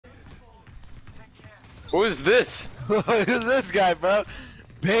Who is this? Who's this guy, bro?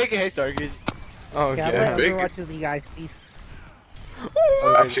 Big. Hey, Stargaze. Oh, Can I okay. play Big. Overwatch with you guys, please?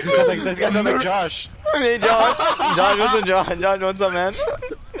 This guy sounds like Josh. Hey, Josh. Josh, what's up, Josh? Josh, what's up, man?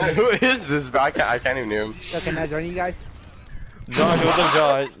 Who is this? Bro? I can't even hear him. So can I join you guys? Josh, what's up,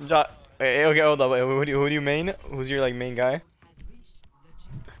 Josh? Josh. Hey, okay, hold up. Wait, who do you main? Who's your like main guy?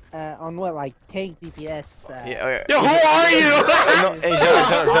 On what, like tank DPS? Yeah. Okay. Yo, who are you? No, hey,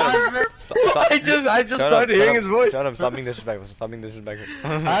 shut up. Stop. I just Shut started up, hearing his voice. Shut up, stop being disrespectful. Stop being disrespectful.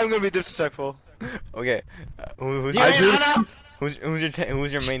 I'm gonna be disrespectful. Okay. Who's Yeah, your Anna!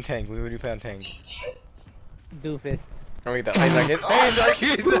 who's your main tank? Who do you play on tank? Doofus. Oh, wait, that. Wait, that Hey,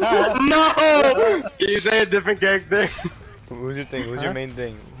 Stargaze. No! You say a different character. Who's your thing? Who's your main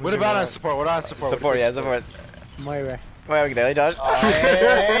thing? What about on support? What on support? Support, yeah, support. Moira. Wait, okay, hey, Josh.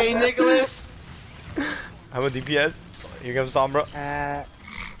 Hey, Nicholas. How about DPS? Here comes Sombra.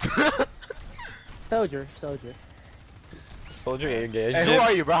 Soldier. Soldier, yeah, you're gay. Hey, who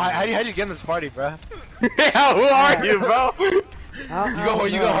are you, bro? How'd you get in this party, bro? Yeah, who are you, bro?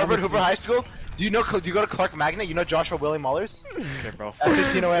 You go Harvard Hoover High School? Do you go to Clark Magnet? You know Joshua William Mullers? Okay, bro. At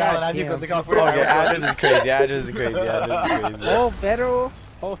 1508 Allen Avenue, Damn. the California. Okay, Highway. address is crazy. Address is crazy. Address is crazy. Oh, federal.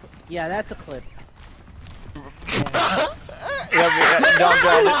 Oh, yeah, that's a clip. Yeah, John,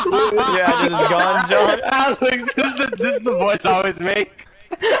 your address is gone, John. Alex, this is the voice I always make.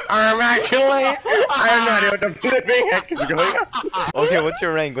 Actually, I have no idea what the flipping heck is going on. Okay, what's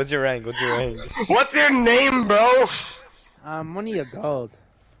your rank? What's your rank? What's your name, bro? One of your gold.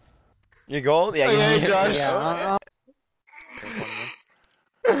 Your gold? Yeah, Hey, you Josh. Yeah,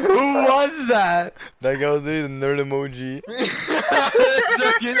 Who was that? That goes there, the nerd emoji.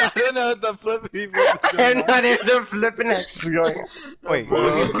 I don't know what the flippy I have no idea what the flipping heck is going on. Wait,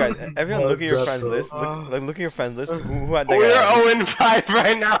 look at, guys, everyone look at your friends list. Look at your friends list. Who had that We're guy? 0-5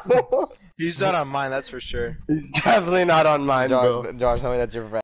 right now. He's not on mine, that's for sure. He's definitely not on mine, bro. Josh, tell me that's your friend.